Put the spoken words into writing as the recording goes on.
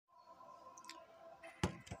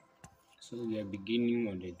So we are beginning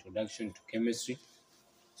on the introduction to chemistry.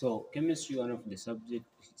 So chemistry, one of the subject,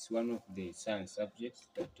 is one of the science subjects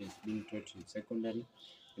that is being taught in secondary.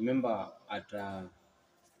 Remember, at a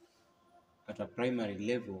primary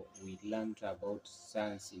level, we learned about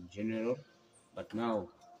science in general, but now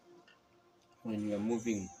when we are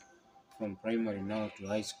moving from primary now to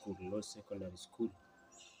high school or secondary school,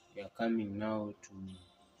 we are coming now to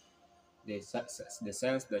the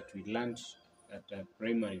science that we learned at a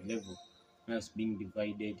primary level now is being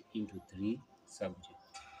divided into three subjects.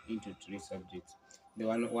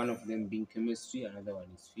 One of them being chemistry, another one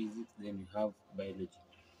is physics, then we have biology.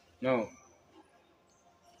 Now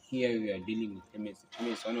here we are dealing with chemistry.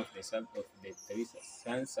 Chemistry is one of the three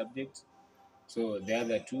science subjects. So the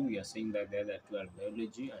other two, we are saying that the other two are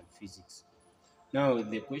biology and physics. Now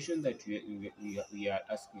the question that we are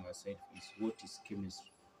asking ourselves is, what is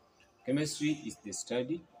chemistry? Chemistry is the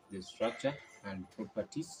study of the structure and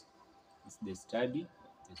properties. It's the study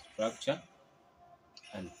of the structure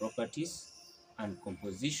and properties and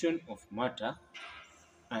composition of matter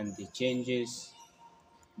and the changes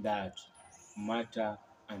that matter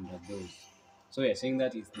undergoes. So we are saying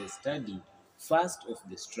that it's the study first of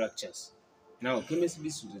the structures. Now chemistry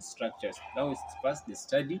is the structures. Now it's first the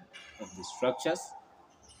study of the structures,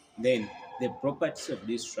 then the properties of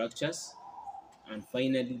these structures, and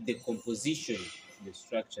finally the composition of the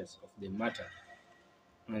structures of the matter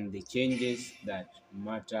and the changes that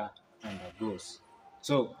matter undergoes.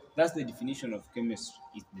 So that's the definition of chemistry.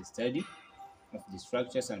 It's the study of the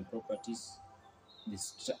structures and properties,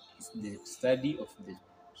 it's the study of the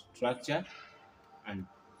structure and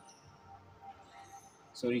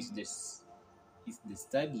it's the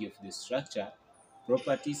study of the structure,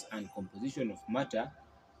 properties and composition of matter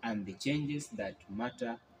and the changes that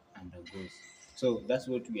matter undergoes. So that's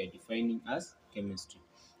what we are defining as chemistry.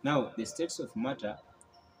 Now the states of matter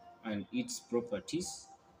and its properties,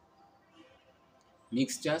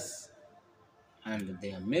 mixtures and of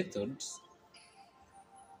their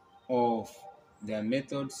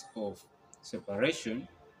methods of separation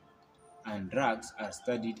and drugs are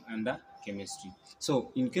studied under chemistry.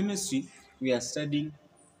 So in chemistry we are studying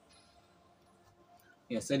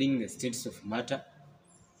the states of matter,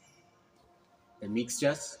 the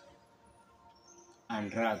mixtures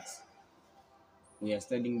and drugs. We are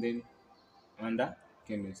studying them under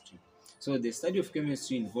chemistry. So the study of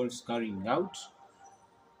chemistry involves carrying out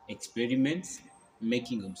experiments,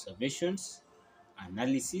 making observations,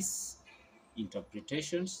 analysis,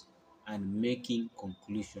 interpretations, and making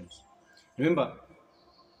conclusions. Remember,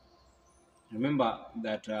 remember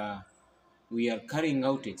that we are carrying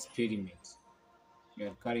out experiments. We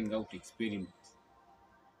are carrying out experiments.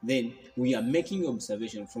 Then we are making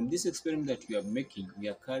observation. From this experiment that we are making, we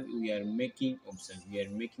are making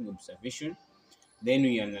observation. Then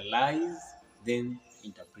we analyze, then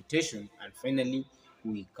interpretation, and finally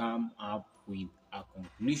we come up with a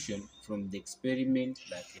conclusion from the experiment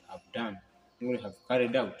that we have done, we have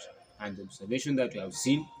carried out, and the observation that we have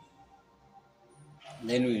seen.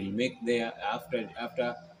 Then we will make there after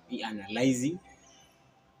we analyzing.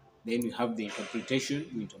 Then we have the interpretation.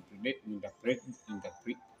 We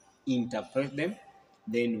interpret them.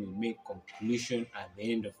 Then we make conclusion at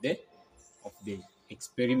the end of the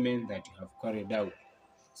experiment that you have carried out.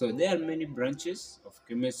 So there are many branches of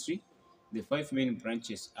chemistry. The five main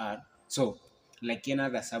branches are, so like in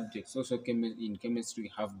other subjects, also in chemistry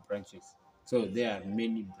we have branches. So there are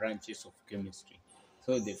many branches of chemistry.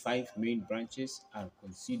 So the five main branches are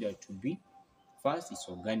considered to be, first is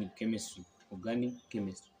organic chemistry. Organic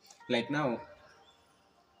chemistry. Like now,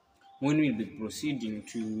 when we'll be proceeding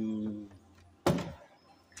to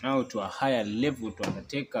a higher level to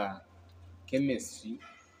undertake chemistry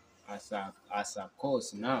as a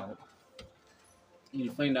course now,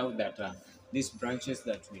 you'll find out that these branches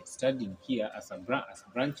that we're studying here as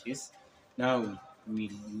branches, now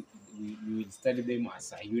we will study them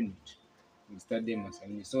as a unit. We study them as a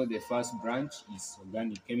unit. So the first branch is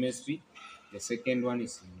organic chemistry. The second one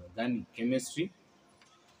is inorganic chemistry.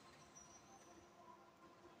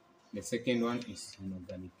 The second one is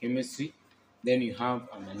inorganic chemistry. Then you have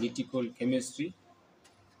analytical chemistry.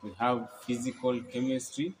 We have physical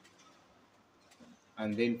chemistry.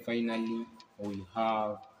 And then finally we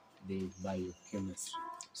have the biochemistry.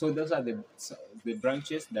 So those are the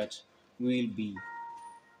branches that will be,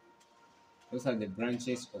 those are the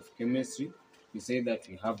branches of chemistry. We say that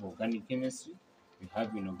we have organic chemistry, we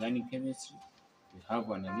have inorganic chemistry, we have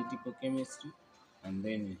analytical chemistry, and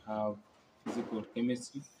then we have physical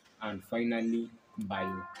chemistry, and finally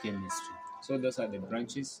biochemistry. So those are the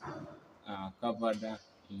branches covered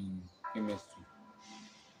in chemistry.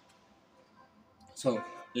 So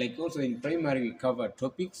Like also in primary, we cover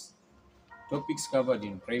topics covered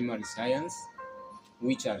in primary science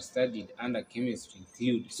which are studied under chemistry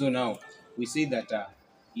include. So now we say that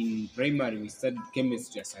in primary we studied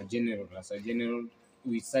chemistry as a general.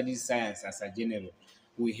 We studied science as a general.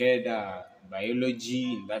 We had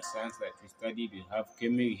biology in that science that we studied. We had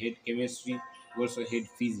chemistry. We also had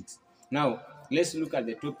physics. Now let's look at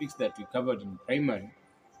the topics that we covered in primary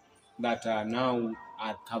that are now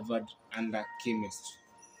are covered under chemistry.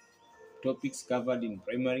 Topics covered in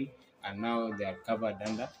primary and now they are covered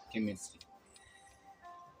under chemistry.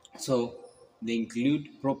 So they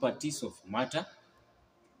include properties of matter,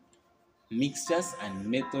 mixtures and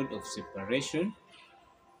method of separation,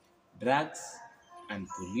 drugs and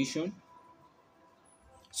pollution.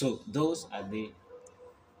 So those are the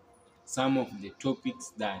some of the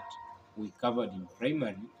topics that we covered in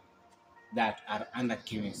primary that are under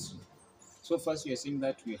chemistry. So first we are saying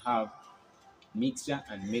that we have mixture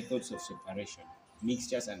and methods of separation,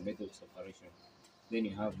 mixtures and methods of separation. Then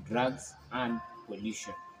you have drugs and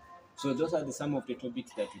pollution. So those are some of the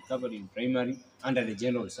topics that we covered in primary under the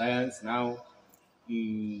general science. Now,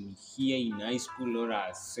 here in high school or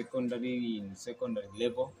in secondary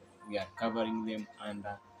level, we are covering them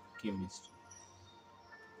under chemistry.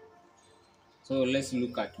 So let's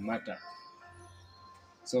look at matter.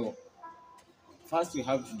 So first we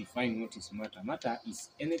have to define what is matter. Matter is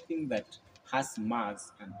anything that has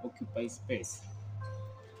mass and occupies space.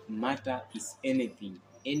 Matter is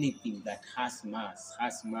anything that has mass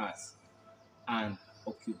and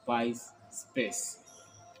occupies space.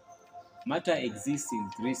 Matter exists in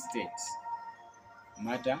three states.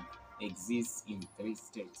 Matter exists in three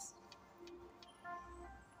states.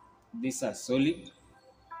 These are solid,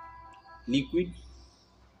 liquid,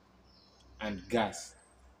 and gas.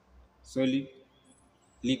 Solid,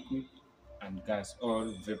 liquid, and gas, or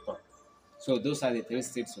vapor. So those are the three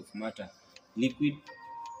states of matter: liquid,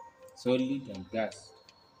 solid, and gas.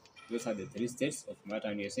 Those are the three states of matter.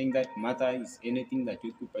 And you're saying that matter is anything that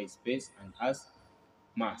occupies space and has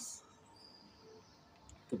mass.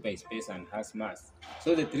 Occupies space and has mass.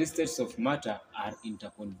 So the three states of matter are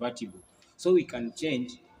interconvertible. So we can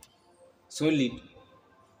change solid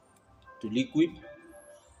to liquid,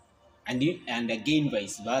 and again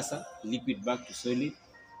vice versa, liquid back to solid,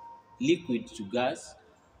 liquid to gas,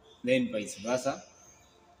 then vice versa.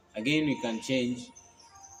 Again we can change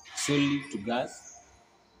solid to gas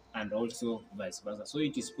and also vice versa. So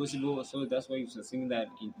it is possible. So that's why you're saying that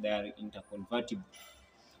they are interconvertible.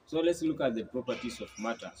 So let's look at the properties of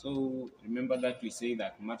matter. So remember that we say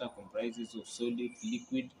that matter comprises of solid,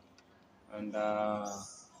 liquid, and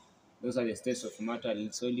those are the states of matter: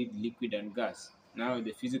 solid, liquid, and gas. Now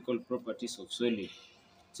the physical properties of solid.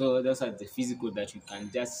 So those are the physical that you can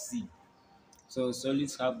just see. So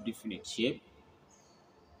solids have definite shape,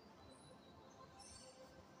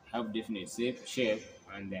 and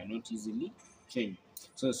they are not easily changed.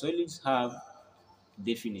 So solids have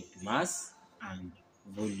definite mass and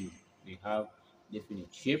volume. They have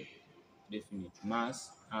definite shape, definite mass,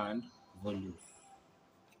 and volume.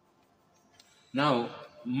 Now,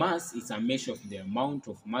 mass is a measure of the amount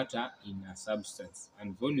of matter in a substance,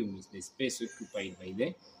 and volume is the space occupied by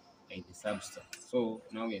the substance. So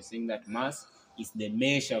now we are saying that mass is the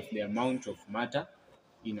measure of the amount of matter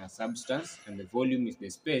in a substance, and the volume is the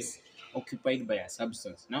space occupied by a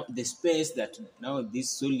substance. Now, the space that now this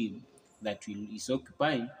solid that is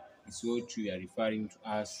occupying is what we are referring to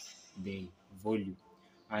as the volume,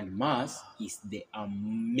 and mass is the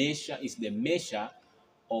measure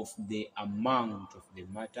of the amount of the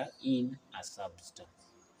matter in a substance.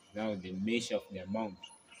 Now, the measure of the amount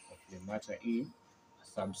of the matter in a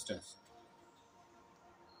substance.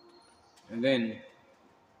 And then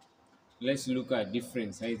let's look at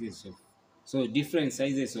different sizes of. So different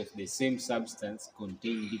sizes of the same substance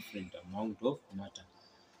contain different amount of matter.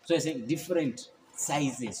 So I say different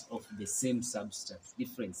sizes of the same substance,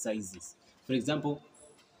 different sizes. For example,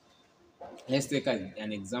 let's take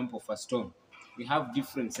an example of a stone. We have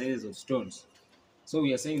different sizes of stones. So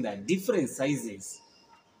we are saying that different sizes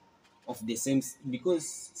of the same, because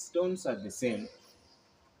stones are the same,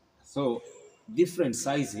 so different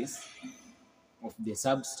sizes of the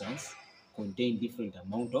substance contain different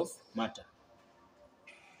amount of matter,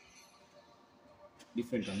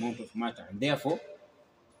 and therefore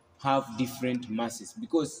have different masses,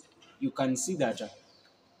 because you can see that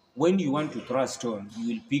when you want to throw a stone, you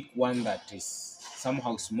will pick one that is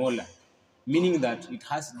somehow smaller, meaning that it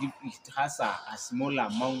has a smaller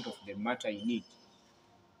amount of the matter you need,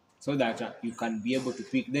 so that you can be able to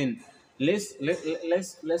pick. Then let's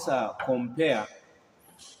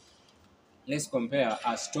compare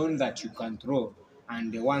a stone that you can throw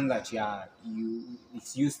and the one that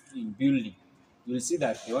it's used in building. You'll see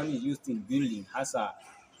that the one is used in building has a,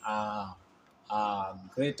 a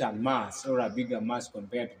greater mass or a bigger mass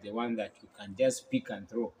compared to the one that you can just pick and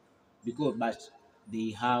throw, but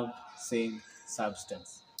they have same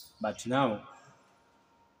substance. But now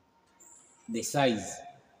the size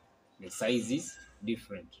the size is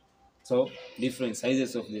different. So different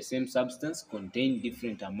sizes of the same substance contain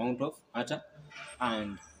different amount of matter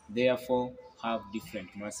and therefore have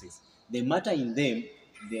different masses. The matter in them,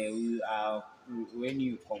 they will, when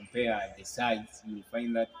you compare the size, you will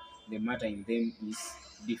find that the matter in them is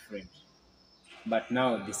different. But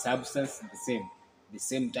now the substance is the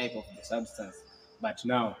same type of the substance, but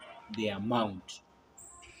now the amount.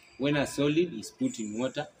 When a solid is put in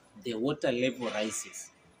water, the water level rises.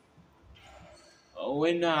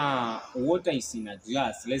 When water is in a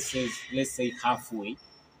glass, let's say halfway,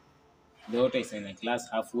 the water is in a glass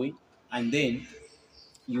halfway, and then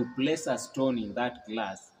you place a stone in that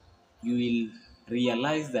glass, you will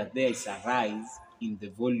realize that there is a rise in the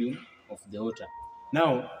volume of the water.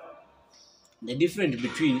 Now, the difference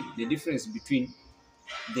between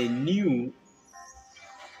the new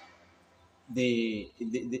the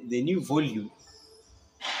new volume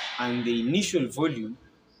and the initial volume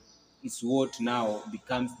is what now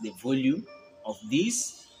becomes the volume of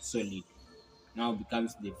this solid. Now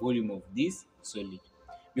becomes the volume of this solid,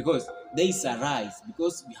 because there is a rise,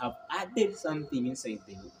 because we have added something inside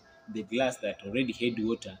the glass that already had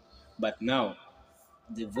water, but now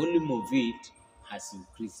the volume of it has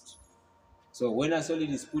increased. So when a solid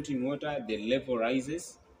is put in water, the level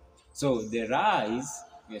rises. So the rise,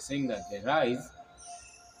 we are saying that the rise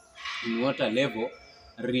in water level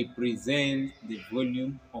represents the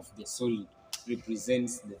volume of the solid,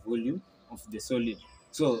 represents the volume of the solid.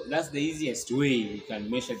 So that's the easiest way we can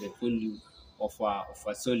measure the volume of a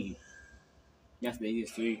solid. That's the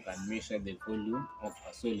easiest way you can measure the volume of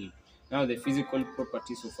a solid. Now the physical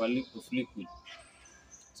properties of liquid.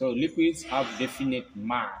 So liquids have definite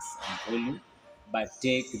mass and volume, but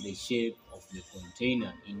take the shape of the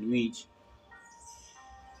container in which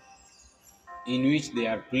they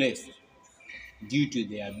are placed due to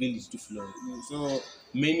their ability to flow. So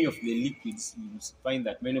many of the liquids, you find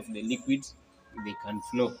that many of the liquids, they can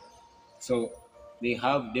flow. So they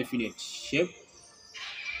have definite shape.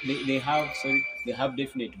 They have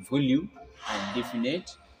definite volume and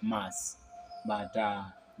definite mass, but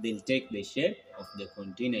they'll take the shape of the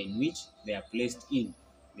container in which they are placed in.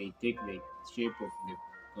 They take the shape of the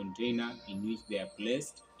container in which they are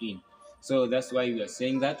placed in. So that's why we are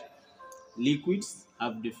saying that liquids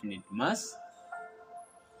have definite mass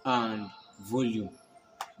and volume,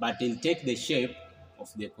 but they'll take the shape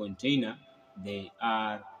of the container they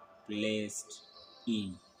are placed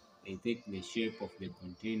in. They take the shape of the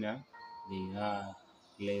container they are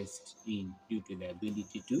placed in due to the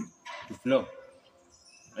ability to flow.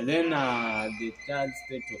 And then the third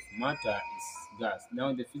state of matter is gas.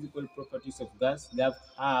 Now the physical properties of gas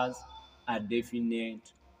has a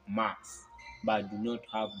definite mass, but do not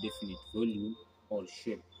have definite volume or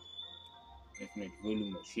shape. Definite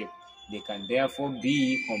volume or shape. They can therefore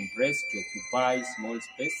be compressed to occupy small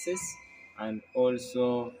spaces and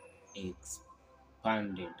also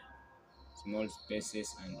expanded. Small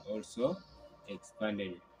spaces and also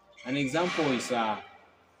expanded. An example is, for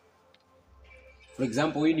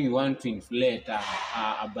example, when you want to inflate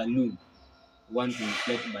a balloon,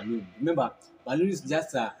 Remember, balloon is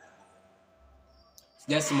just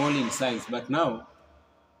small in size, but now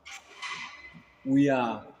we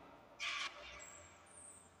are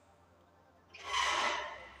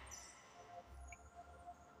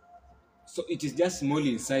so it is just small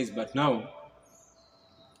in size, but now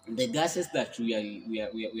the gases that we are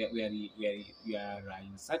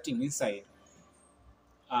inserting inside,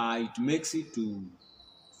 it makes it to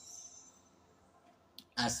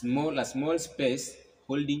a small space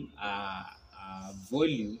holding a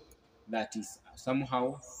volume that is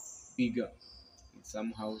somehow bigger. It's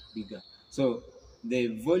somehow bigger. So the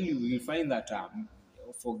volume, you will find that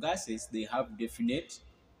for gases they have definite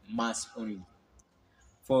mass only.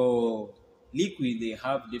 For liquid they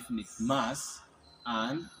have definite mass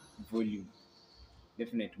and volume.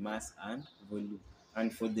 Definite mass and volume.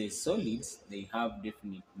 And for the solids, they have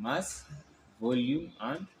definite mass, volume,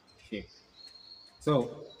 and shape.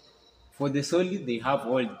 So for the solid, they have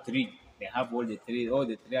all the three. They have all the three. All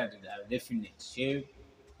the three are definite: shape,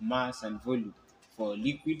 mass, and volume. For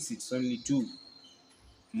liquids, it's only two: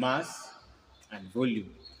 mass and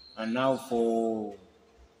volume. And now for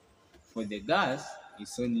the gas,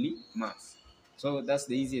 it's only mass. So that's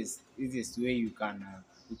the easiest way you can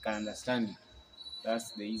understand it.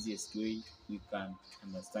 That's the easiest way we can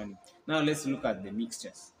understand it. Now let's look at the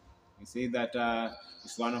mixtures. We say that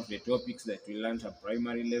it's one of the topics that we learned at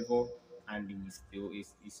primary level, and is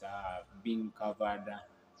being covered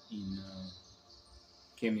in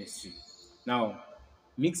chemistry. Now,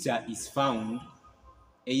 mixture is found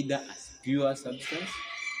either as pure substance,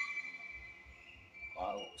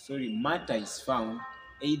 matter is found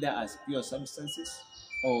either as pure substances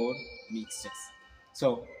or mixtures.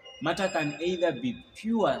 So, matter can either be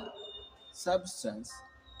pure substance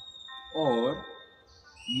or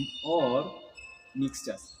or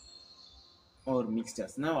mixtures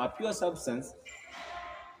Now, a pure substance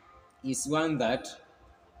is one that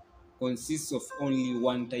consists of only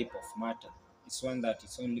one type of matter. It's one that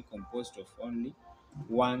is only composed of only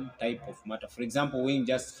one type of matter. For example, when you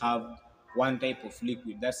just have one type of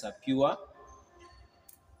liquid, that's a pure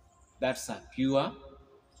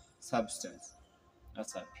substance.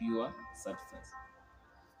 That's a pure substance.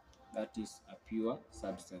 That is a pure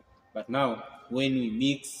substance. But now, when we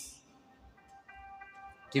mix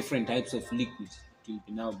different types of liquids, it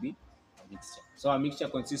will now be a mixture. So a mixture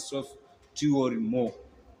consists of two or more.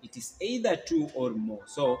 It is either two or more.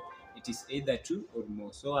 So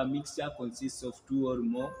a mixture consists of two or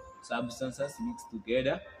more substances mixed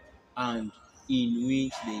together, and in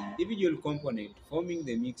which the individual component forming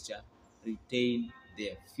the mixture retain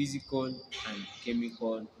their physical and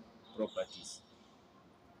chemical properties.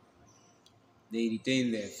 They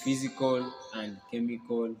retain their physical and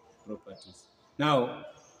chemical properties. Now,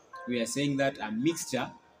 we are saying that a mixture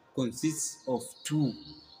consists of two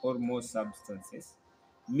or more substances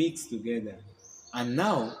mixed together, and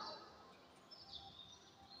now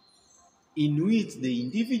in which the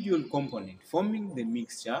individual component forming the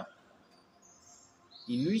mixture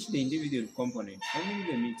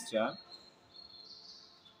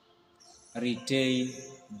retain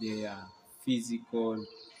their physical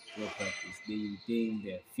properties. They retain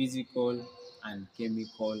their physical and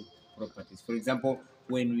chemical properties. For example,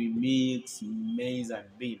 when we mix maize and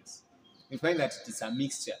beans, we find that it is a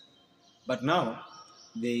mixture. But now,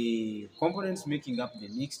 the components making up the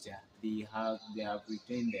mixture, they have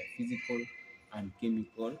retained their physical and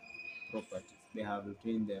chemical properties. They have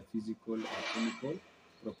retained their physical and chemical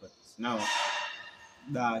properties. Now,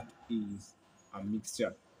 that is a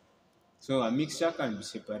mixture. So a mixture can be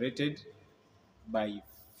separated by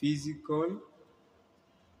physical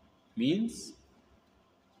means.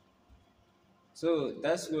 So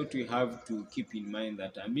that's what we have to keep in mind,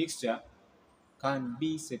 that a mixture can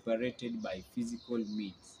be separated by physical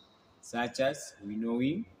means, such as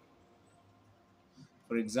winnowing.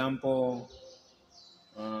 For example,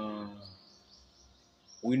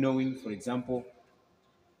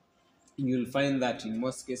 you'll find that in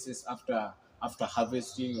most cases, after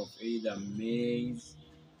harvesting of either maize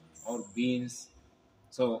or beans,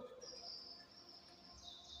 so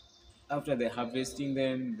after the harvesting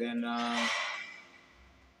them, then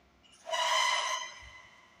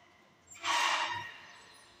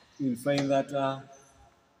you'll find that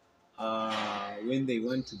when they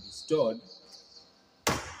want to be stored,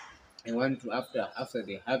 after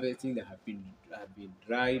the harvesting, they have been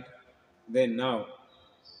dried. Then now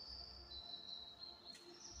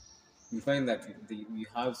we find that we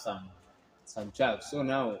have some chaff. So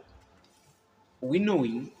now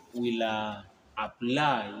winnowing will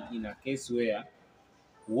apply in a case where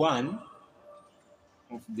one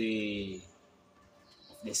of the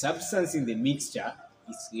substance in the mixture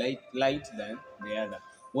is light than the other,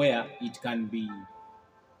 where it can be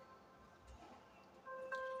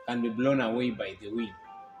blown away by the wind.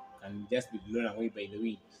 Can just be blown away by the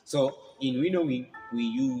wind. So in winnowing, we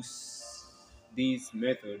use this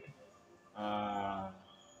method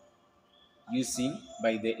using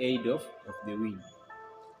by the aid of the wind.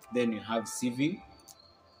 Then you have sieving,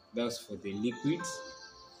 that's for the liquids.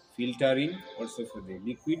 Filtering, also for the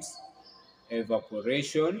liquids.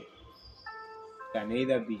 Evaporation can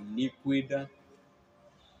either be liquid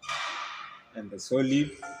and the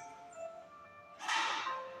solid.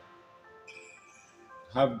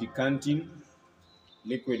 Have decanting,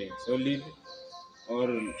 liquid and solid, or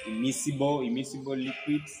immiscible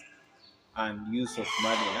liquids, and use of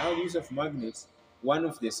magnet. Now, use of magnets, one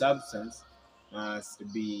of the substance must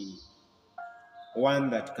be one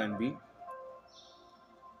that can be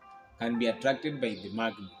attracted by the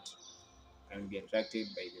magnet.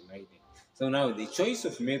 So now the choice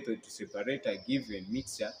of method to separate a given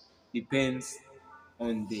mixture depends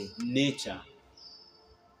on the nature.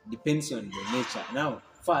 Now,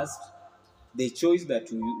 first, the choice that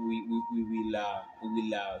we will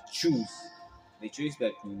choose, the choice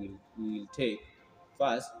that we will take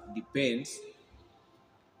first depends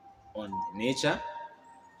on the nature,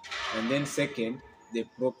 and then second, the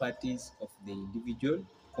properties of the individual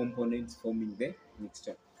components forming the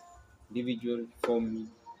mixture. Individual forming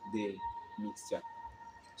the mixture.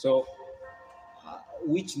 So,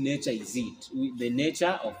 which nature is it? The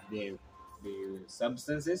nature of the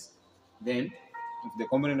substances, then of the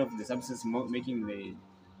component of the substance making the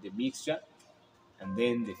mixture, and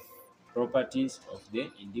then the properties of the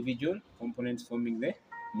individual components forming the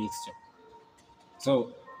mixture.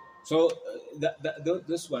 So,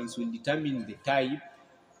 those ones will determine the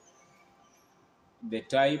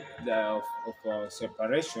type of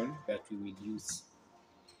separation that we will use.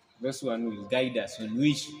 This one will guide us on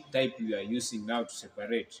which type we are using now to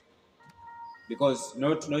separate, because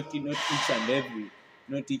not each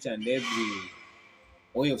and every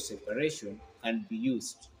way of separation can be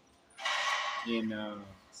used in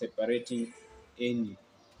separating any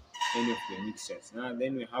of the mixtures. Now,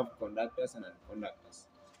 then we have conductors and non-conductors.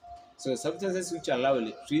 So substances which allow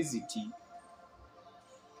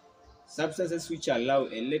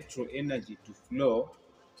electro energy to flow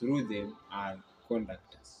through them are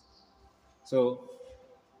conductors. So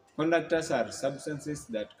conductors are substances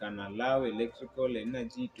that can allow electrical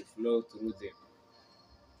energy to flow through them.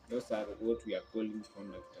 Those are what we are calling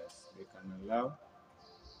conductors. They can allow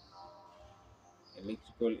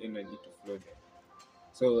electrical energy to flow them.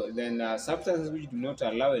 So then substances which do not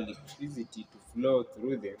allow electricity to flow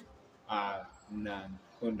through them are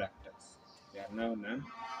non-conductors. They are now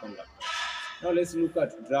non-conductors. Now let's look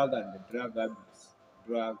at drug and the drug abuse.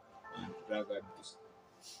 Drug and drug abuse.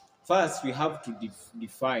 First, we have to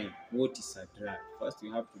define what is a drug.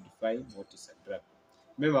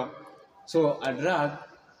 Remember, so a drug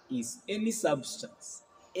is any substance.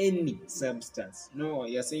 No,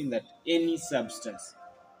 you're saying that any substance,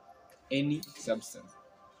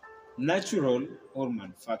 natural or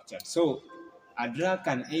manufactured. So a drug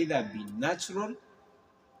can either be natural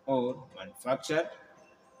or manufactured,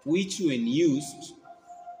 which when used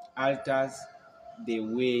alters the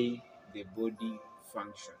way the body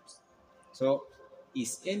functions. So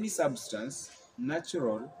is any substance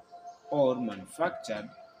natural or manufactured,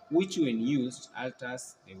 which when used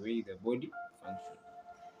alters the way the body functions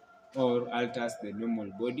or alters the normal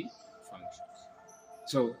body functions.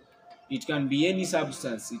 So it can be any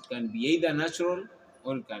substance. It can be either natural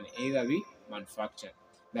or it can either be manufactured.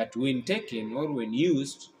 That when taken or when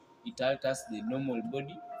used, it alters the normal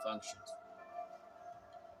body functions.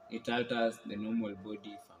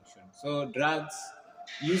 So drugs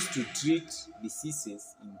used to treat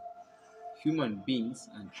diseases in human beings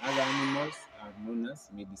and other animals are known as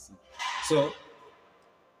medicine. So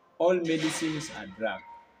all medicines are drugs,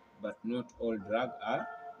 but not all drugs are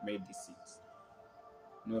medicines.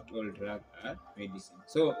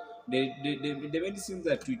 So the medicines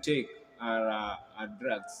that we take are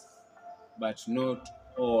drugs, but not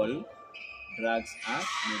all drugs are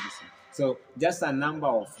medicine. So just a number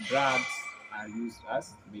of drugs are used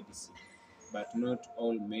as medicine, but not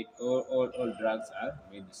all drugs are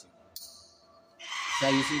medicine. So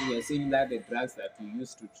you see, we are saying that the drugs that we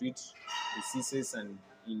use to treat diseases and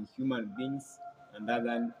in human beings and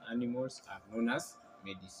other animals are known as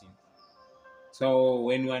medicine. So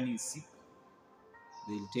when one is sick,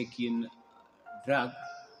 they'll take in a drug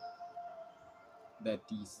that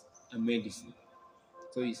is a medicine.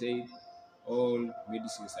 So he said all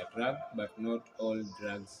medicines are drugs, but not all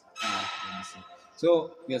drugs are medicine.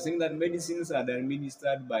 So we are saying that medicines are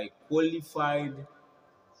administered by qualified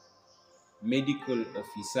medical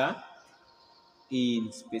officer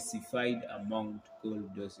in specified amount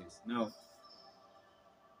called doses. Now,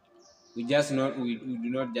 we do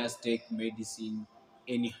not just take medicine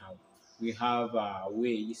anyhow. We have a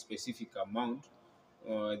way specific amount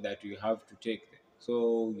that we have to take them.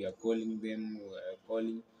 So we are calling them.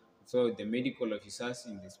 So the medical officers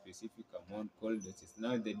in the specific amount called doses.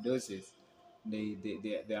 Now the doses,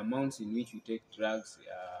 the amounts in which we take drugs,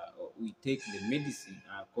 we take the medicine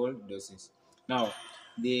are called doses. Now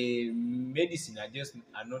the medicine are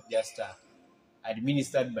not just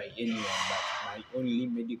administered by anyone, but by only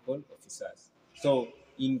medical officers. So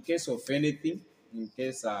in case of anything, in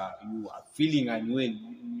case you are feeling unwell,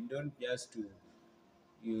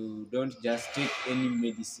 you don't just take any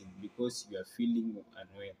medicine because you are feeling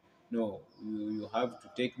unwell. No, you have to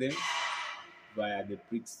take them via the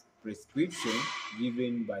prescription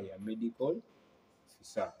given by a medical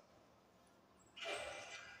officer.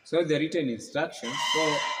 So the written instructions.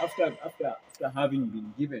 So after having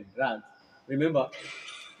been given drugs, remember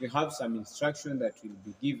we have some instruction that will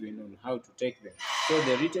be given on how to take them. So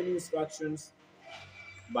the written instructions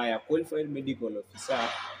by a qualified medical officer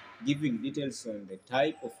giving details on the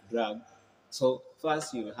type of drug So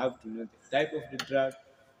first you have to know the type of the drug,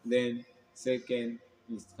 then second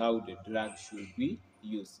is how the drug should be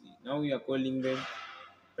used. Now we are calling them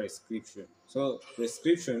prescription. So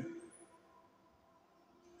prescription,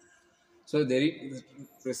 so the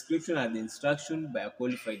prescription are the instruction by a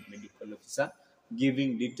qualified medical officer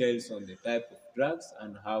giving details on the type of drugs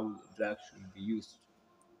and how the drug should be used.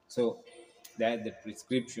 So that the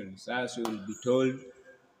prescriptions, as you will be told,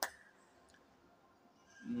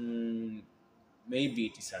 mm, maybe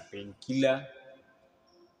it is a painkiller,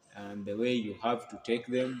 and the way you have to take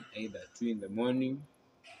them, either two in the morning,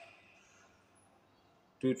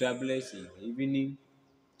 two tablets in the evening.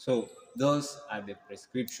 So those are the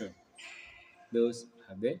prescription. Those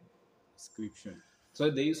are the prescription.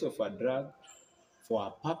 So the use of a drug for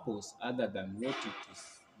a purpose other than what it is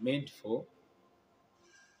meant for,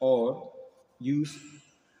 or use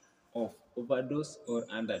of overdose or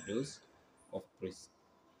underdose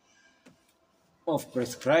of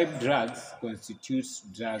prescribed drugs constitutes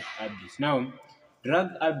drug abuse. Now,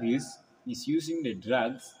 drug abuse is using the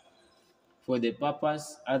drugs for the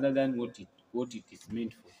purpose other than what it is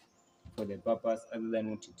meant for. For the purpose other than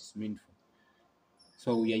what it is meant for.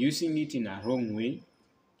 So we are using it in a wrong way.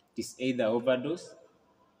 It is either overdose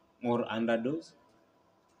or underdose.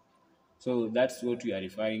 So that's what we are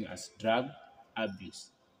referring as drug abuse.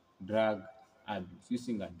 Drug abuse.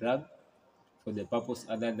 Using a drug for the purpose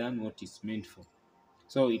other than what it's meant for.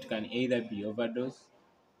 So it can either be overdose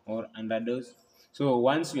or underdose. So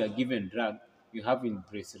once you are given drug, you have in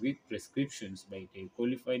prescriptions by a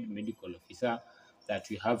qualified medical officer that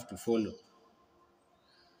you have to follow.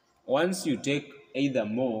 Once you take either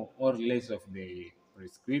more or less of the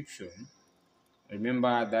prescription,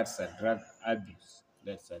 remember that's a drug abuse.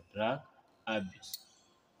 That's a drug abuse.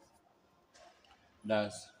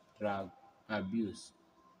 That's drug abuse.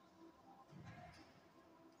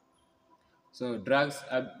 So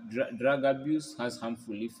drug abuse has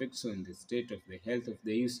harmful effects on the state of the health of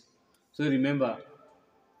the user. So remember,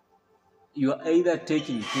 you are either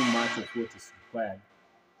taking too much of what is required,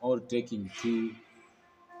 or taking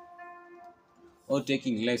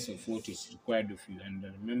less of what is required of you. And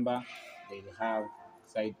remember, they have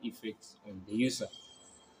side effects on the user.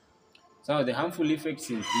 So the harmful effects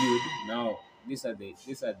include, now these are the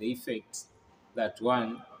effects that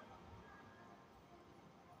one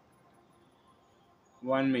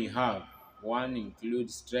may have. One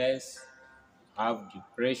includes stress, have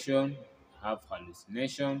depression, have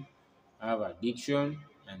hallucination, have addiction,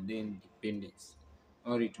 and then dependence.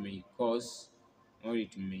 Or it may cause, or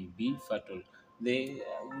it may be fatal. We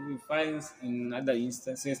find in other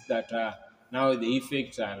instances that now the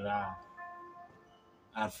effects are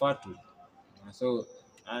fatal. So,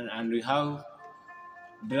 and we have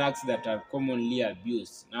drugs that are commonly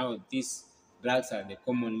abused. Now, these drugs are the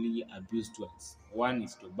commonly abused ones. One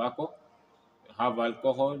is tobacco, you have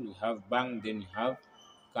alcohol, you have bang, then you have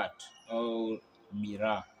cat or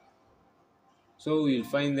mira. So we'll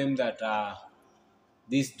find them that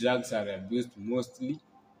these drugs are abused mostly.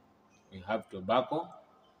 We have tobacco,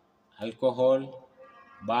 alcohol,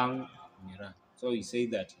 bang, mira. So we say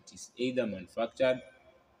that it is either manufactured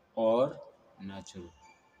or natural.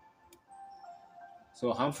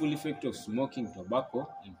 So harmful effect of smoking tobacco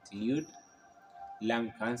include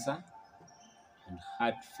lung cancer and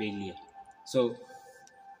heart failure. So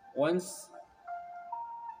once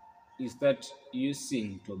you start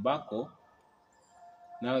using tobacco,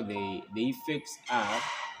 now the effects are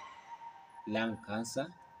lung cancer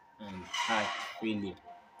and heart failure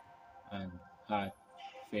and heart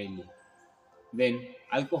failure. Then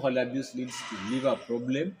alcohol abuse leads to liver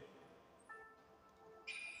problem.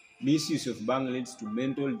 Misuse of bang leads to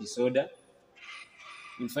mental disorder.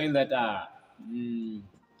 You find that mm,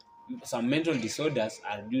 some mental disorders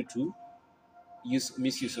are due to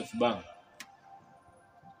misuse of bang.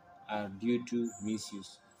 Are due to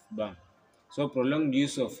misuse of bang. So prolonged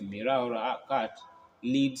use of mira or cat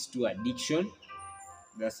leads to addiction.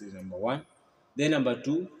 That is number one. Then number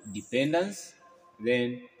two, dependence.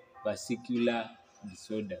 Then vascular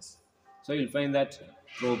disorders. So you'll find that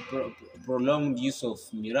prolonged use of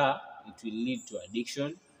mira, it will lead to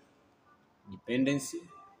addiction, dependency,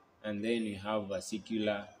 and then you have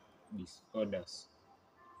vascular disorders.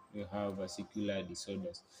 You have vascular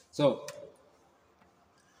disorders. So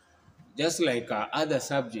just like other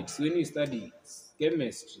subjects, when you study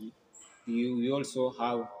chemistry, you also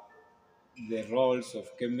have the roles of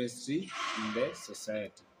chemistry in the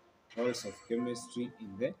society. Roles of chemistry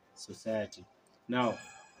in the society. Now,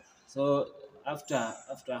 so after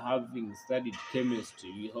having studied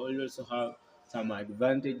chemistry, we also have some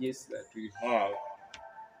advantages that we have,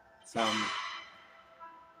 some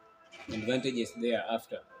advantages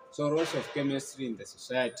thereafter. So roles of chemistry in the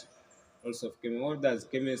society. Roles of chemistry. What does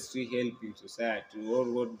chemistry help in society? Or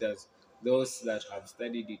what does those that have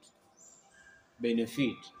studied it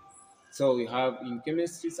benefit? So we have in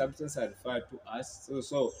chemistry substances are referred to as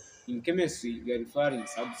so in chemistry we are referring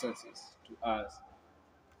substances to as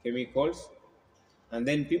chemicals, and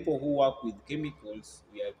then people who work with chemicals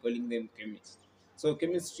we are calling them chemists. So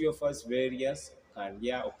chemistry offers various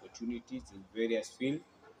career opportunities in various fields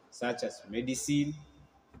such as medicine,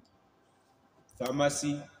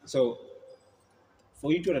 pharmacy. So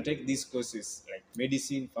for you to undertake these courses like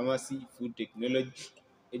medicine, pharmacy, food technology,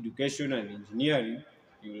 education, and engineering,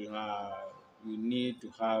 you need to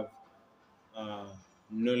have uh,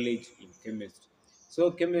 knowledge in chemistry.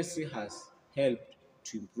 So chemistry has helped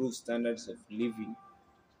to improve standards of living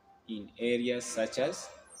in areas such as.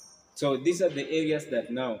 So these are the areas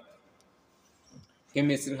that now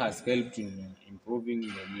chemistry has helped in improving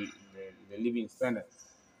the living standard.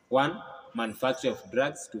 One, manufacture of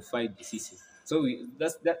drugs to fight diseases. So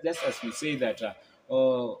that's as we say that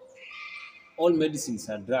all medicines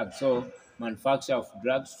are drugs. So manufacture of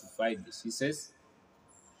drugs to fight diseases.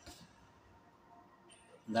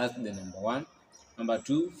 That's the number one. Number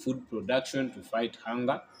two, food production to fight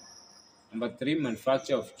hunger. Number three,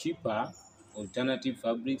 manufacture of cheaper alternative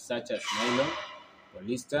fabrics such as nylon,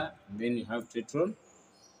 polyester, and then you have tetron.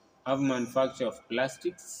 Have manufacture of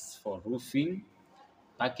plastics for roofing,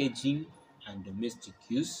 packaging, and domestic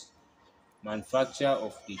use. Manufacture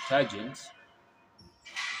of detergents,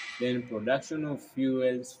 then production of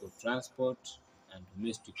fuels for transport and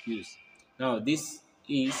domestic use. Now this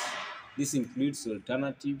includes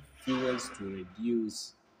alternative fuels to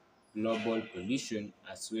reduce global pollution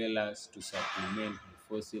as well as to supplement the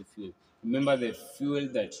fossil fuel. Remember the fuel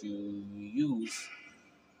that you use,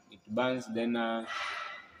 it burns, then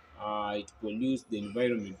it pollutes the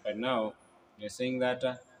environment. But now you're saying that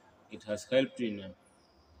it has helped in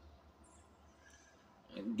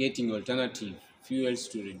getting alternative fuels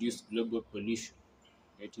to reduce global pollution.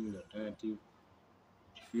 Getting alternative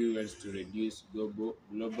fuels to reduce global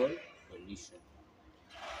pollution.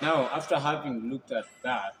 Now, after having looked at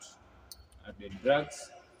that, at the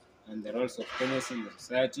drugs and the roles of chemistry in the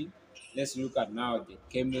society, let's look at now the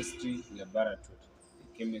chemistry laboratory.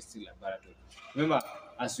 The chemistry laboratory. Remember,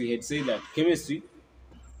 as we had said that chemistry,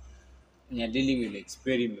 we are dealing with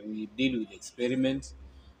experiment. We deal with experiments.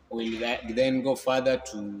 We'll then go further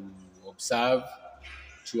to observe,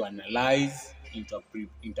 to analyze,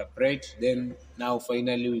 interpret. Then now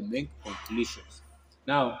finally we make conclusions.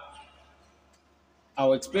 Now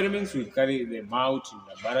our experiments will carry them out in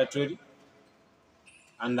laboratory,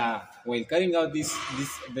 and while carrying out these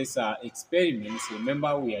experiments,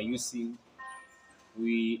 remember we are using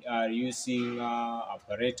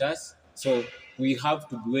apparatus. So we have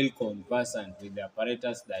to be well conversant with the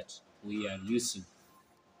apparatus that we are using.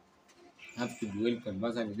 Have to be well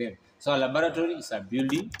conversant with them. So a laboratory is a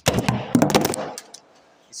building.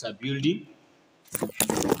 It's a building.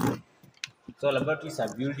 So a laboratory is a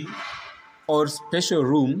building or special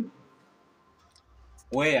room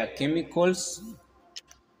where chemicals,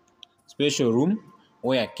 special room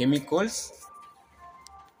where chemicals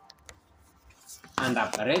and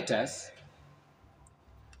apparatus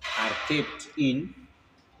are kept in,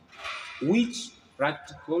 which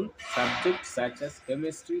practical subjects such as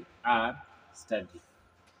chemistry are studied.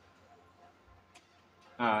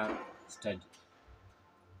 Are studied.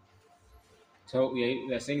 So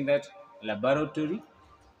we are saying that laboratory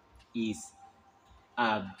is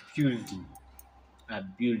a building, a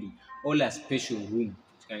building, or a special room.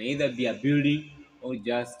 It can either be a building or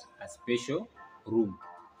just a special room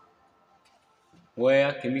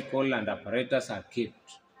where chemical and apparatus are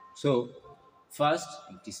kept. So, first,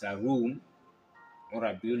 it is a room or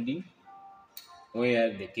a building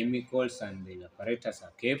where the chemicals and the apparatus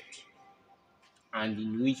are kept, and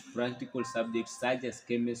in which practical subjects such as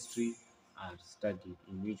chemistry are studied.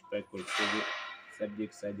 In which practical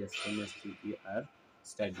subjects such as chemistry are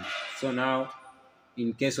studied. So now,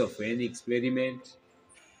 in case of any experiment,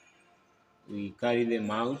 we carry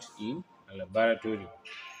them out in a laboratory.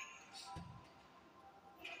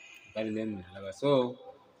 Carry them in a laboratory. So,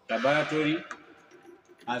 laboratory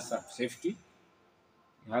has some safety,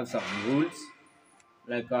 have some rules,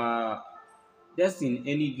 like just in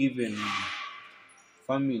any given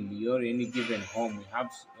family or any given home, we have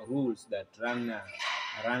rules that run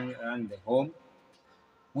the home,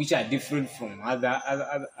 which are different from other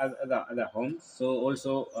homes. So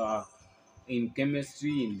also in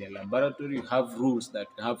chemistry, in the laboratory, you have rules that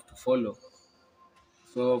you have to follow.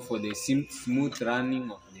 So for the smooth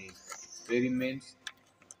running of the experiments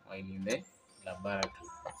while in the laboratory.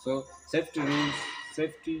 So safety rules,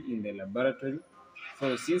 safety in the laboratory.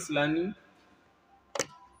 So since learning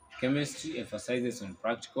chemistry emphasizes on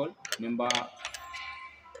practical, remember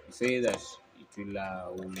we say that it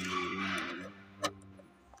will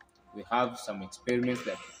we have some experiments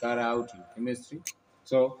that we carry out in chemistry.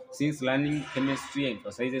 So, since learning chemistry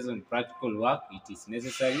emphasizes on practical work, it is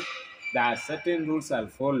necessary that certain rules are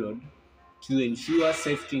followed to ensure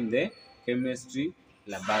safety in the chemistry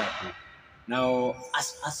laboratory. Now,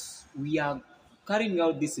 as we are carrying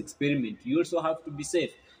out this experiment, you also have to be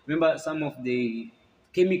safe. Remember, some of the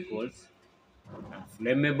chemicals are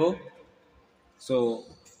flammable, so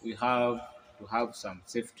we have to have some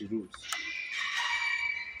safety rules.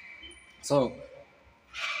 So,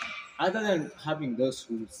 other than having those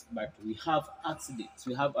rules, but we have accidents.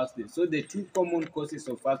 We have accidents. So the two common causes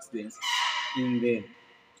of accidents in the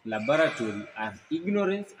laboratory are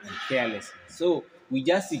ignorance and carelessness. So we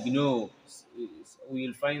just ignore.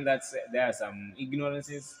 We'll find that there are some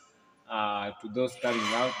ignorances to those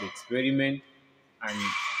carrying out the experiment and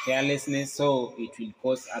carelessness. So it will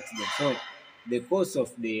cause accidents. So the cause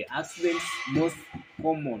of the accidents, most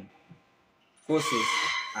common causes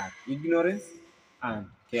are ignorance and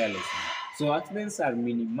carelessness. So accidents are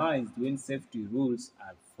minimized when safety rules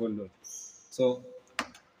are followed. So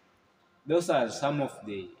those are some of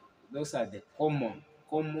the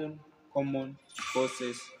common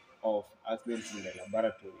causes of accidents in the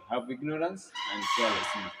laboratory. Have ignorance and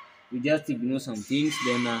carelessness. You just ignore some things,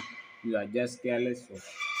 then you are just careless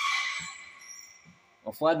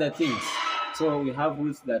of other things. So we have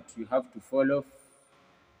rules that we have to follow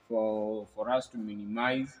for us to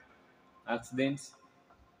minimize accidents.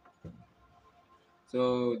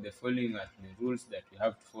 So the following are the rules that we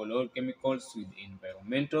have to follow. All chemicals with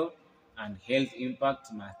environmental and health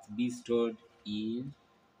impact must be stored in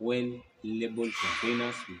well-labeled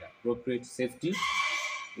containers with appropriate safety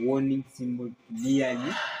warning symbol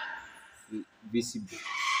clearly visible.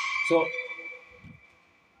 So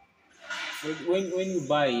when you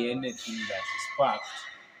buy anything that is packed,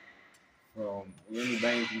 when you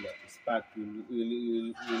buy anything that is packed,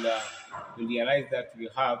 you'll realize that we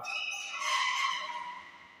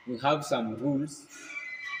have some rules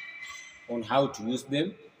on how to use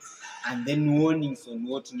them, and then warnings on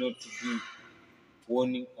what not to do.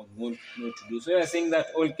 Warning on what not to do. So you're saying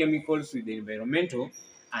that all chemicals with the environmental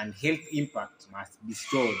and health impact must be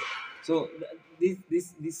stored. So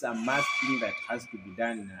this is a must thing that has to be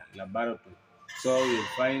done in a laboratory. So you'll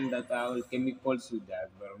find that all chemicals with the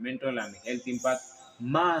environmental and health impact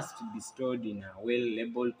must be stored in a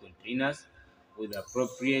well-labeled containers with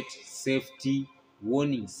appropriate safety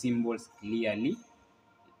warning symbols clearly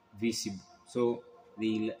visible. So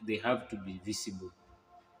they have to be visible.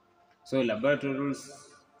 So laboratory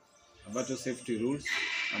safety rules.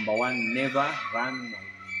 Number one, never run in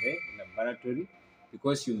the laboratory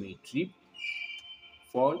because you may trip,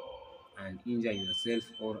 fall, and injure yourself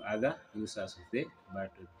or other users of the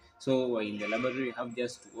laboratory. So while in the laboratory, you have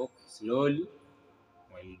just to walk slowly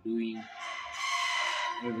while doing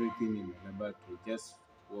everything in the laboratory. Just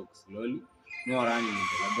walk slowly, no running in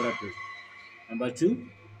the laboratory. Number two,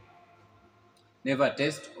 never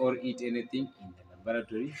test or eat anything in the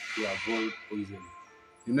laboratory to avoid poisoning.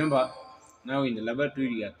 Remember, now in the laboratory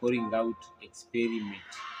we are carrying out experiment.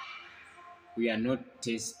 We are not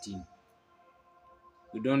testing.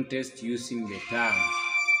 We don't test using the tongue.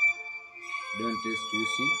 Don't test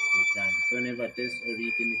using the tongue. So never test or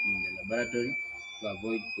eat anything in the laboratory to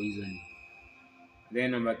avoid poisoning.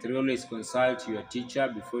 Then number three, always consult your teacher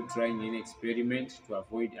before trying any experiment to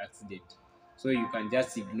avoid accident. So you can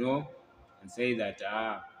just ignore and say that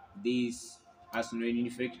this has no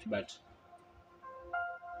effect, but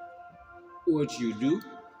what you do,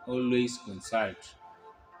 always consult.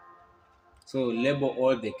 So label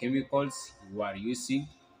all the chemicals you are using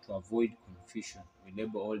to avoid confusion. We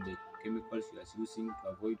label all the chemicals you are using to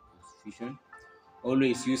avoid confusion.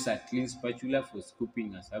 Always use a clean spatula for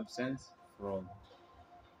scooping a substance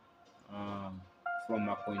um, from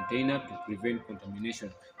a container to prevent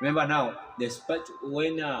contamination. Remember now, the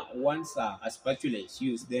when once a spatula is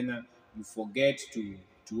used, then you forget to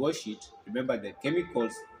wash it. Remember the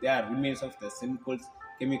chemicals, there are remains of the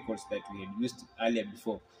chemicals that we had used earlier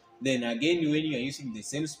before. Then again, when you are using the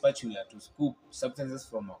same spatula to scoop substances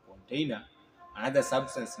from a container, another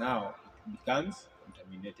substance now it becomes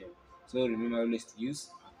contaminated. So remember always to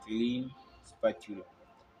use a clean spatula.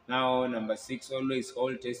 Now, number six, always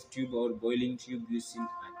hold test tube or boiling tube using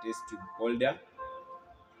a test tube holder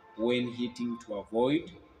when heating to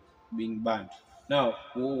avoid being burnt. Now,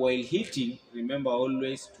 while heating, remember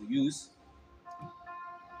always to use,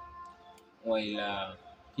 while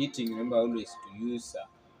heating, remember always to use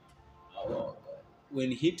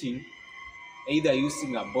when heating, either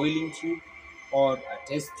using a boiling tube or a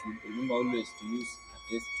test tube. Remember always to use a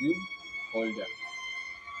test tube holder,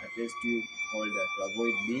 to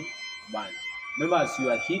avoid being burned. Remember, as you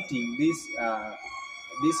are heating this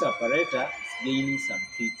apparatus is gaining some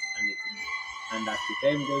heat, and as the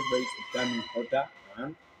time goes by, it's becoming hotter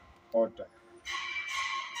and hotter.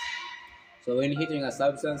 So when heating a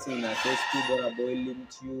substance in a test tube or a boiling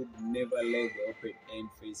tube, never let the open end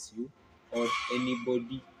face you or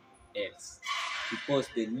anybody else, because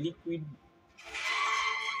the liquid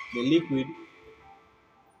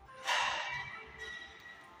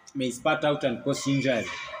may spurt out and cause injury.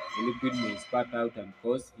 The liquid may spurt out and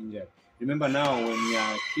cause injury. Remember now, when you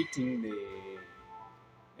are heating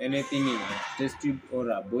anything in a test tube or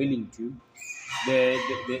a boiling tube,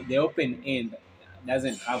 the open end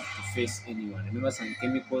doesn't have to face anyone. Remember, some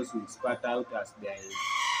chemicals will spurt out as they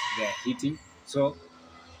are heating. So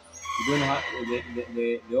you don't have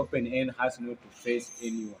the open end has not to face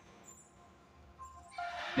anyone.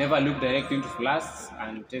 Never look directly into flasks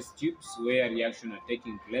and test tubes where reactions are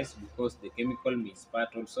taking place, because the chemical may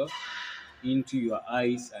spurt also into your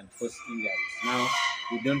eyes and cause injuries. Now,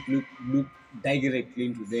 you don't look directly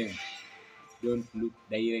into them. Don't look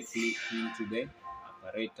directly into the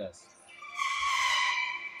apparatus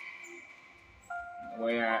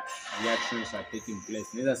where reactions are taking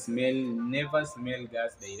place. Never smell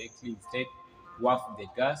gas directly. Instead, waft the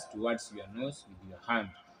gas towards your nose with your hand.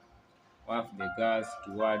 Waft the gas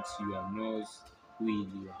towards your nose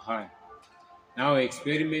with your hand. Now,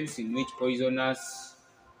 experiments in which poisonous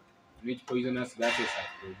gases are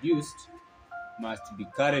produced must be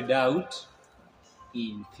carried out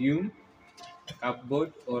in fume,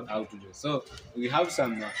 cupboard, or outdoors. So we have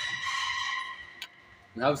some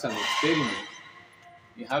experiments.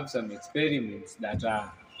 We have some experiments that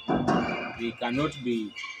they cannot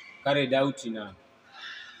be carried out in a.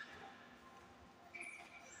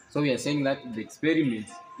 So we are saying that the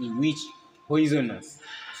experiments in which poisonous.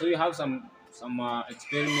 So you have some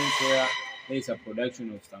experiments where there is a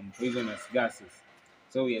production of some poisonous gases.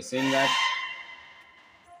 So we are saying that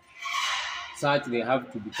such they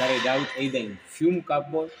have to be carried out either in fume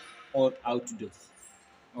cupboard or outdoors.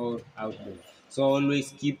 So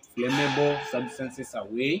always keep flammable substances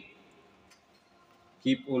away.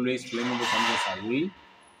 Keep always flammable substances away,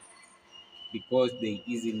 because they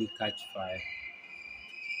easily catch fire.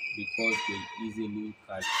 Because they easily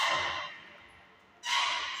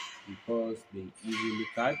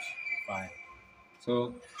catch fire.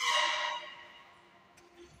 So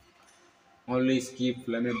always keep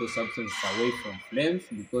flammable substances away from flames,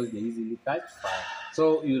 because they easily catch fire.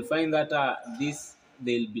 So you will find that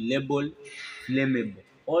they'll be labeled flammable.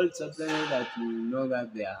 All substances that you know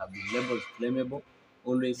that they have been labeled flammable,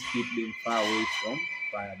 always keep them far away from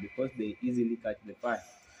fire, because they easily catch the fire.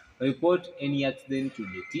 Report any accident to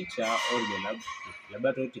the teacher or the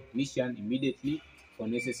laboratory technician immediately for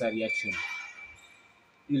necessary action.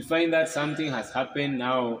 You'll find that something has happened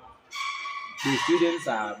now. The students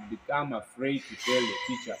have become afraid to tell the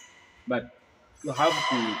teacher, but you have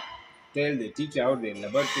to tell the teacher or the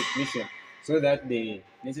laboratory technician so that the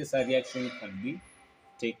necessary action can be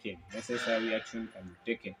taken.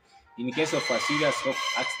 In case of a serious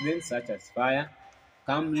accident such as fire,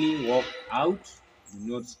 calmly walk out. Do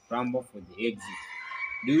not scramble for the exit.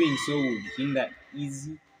 Doing so will hinder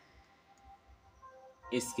easy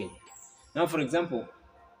escape. Now, for example,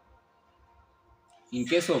 in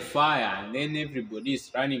case of fire and then everybody is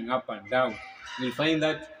running up and down, you'll find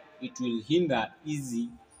that it will hinder easy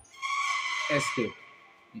escape.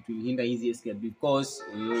 Because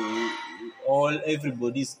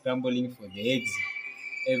everybody is scrambling for the exit.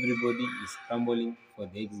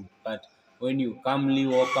 But when you calmly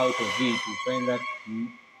walk out of it,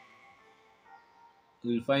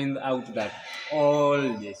 you'll find out that all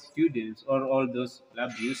the students or all those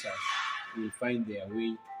lab users will find their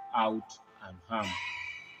way out unharmed.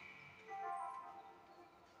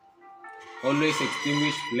 Always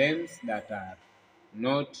extinguish flames that are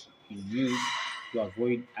not in use to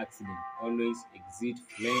avoid accident. Always exit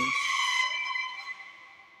flames.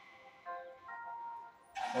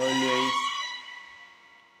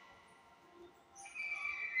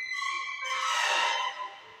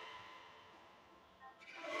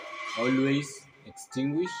 Always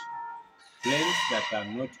extinguish flames that are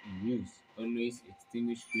not in use. Always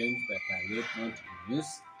extinguish flames that are yet not in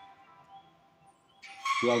use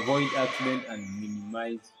to avoid accident and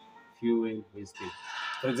minimize fuel wastage.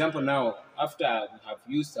 For example, now after you have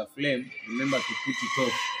used a flame, remember to put it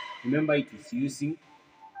off. Remember it is using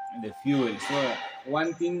the fuel. So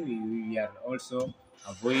one thing we are also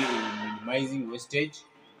avoiding minimizing wastage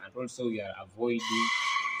and and also we are avoiding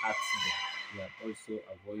accident. We are also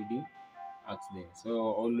avoiding accident. So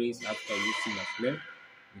always after using a flame,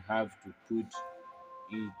 you have to put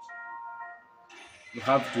it, you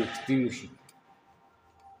have to extinguish it.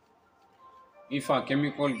 If a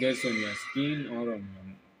chemical gets on your skin or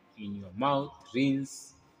on in your mouth,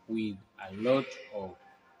 with a lot of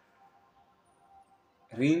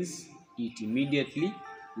rinse it immediately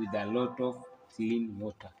with a lot of clean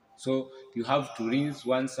water. So you have to rinse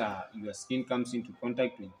once your skin comes into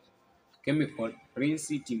contact with chemical,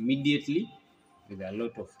 rinse it immediately with a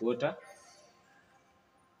lot of water,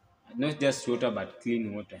 not just water but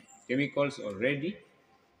clean water. Chemicals already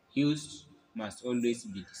used must always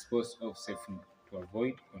be disposed of safely to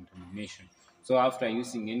avoid contamination. So after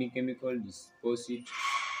using any chemical, dispose it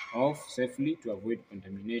off safely to avoid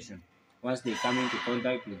contamination. Once they come into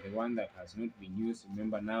contact with the one that has not been used,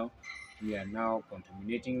 remember now we are now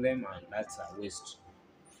contaminating them, and that's a waste.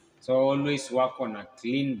 So always work on a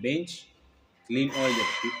clean bench, clean all the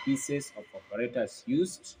pieces of apparatus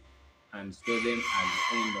used, and store them at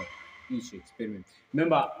the end of each experiment.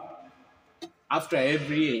 Remember, after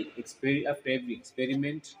every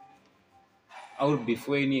experiment, or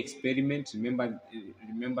before any experiment, remember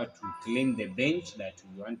to clean the bench that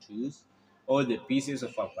you want to use. All the pieces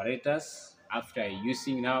of apparatus after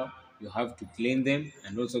using now, you have to clean them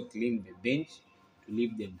and also clean the bench to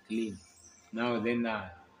leave them clean. Now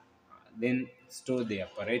then store the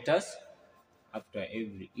apparatus after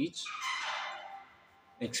every each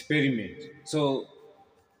experiment. So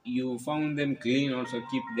you found them clean, also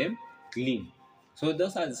keep them clean. So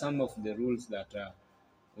those are some of the rules that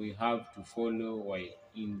we have to follow while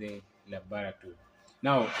in the laboratory.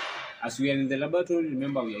 Now, as we are in the laboratory,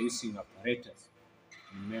 remember we are using apparatus.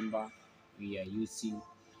 Remember we are using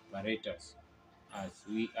apparatus as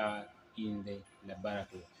we are in the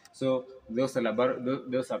laboratory. So those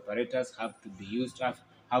apparatus have to be used,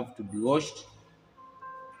 have to be washed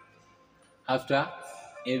after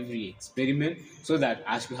every experiment, so that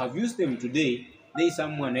as we have used them today, there is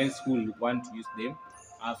someone else who will want to use them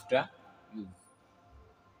after you've,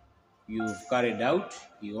 you've carried out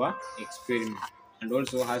your experiment, and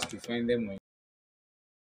also has to find them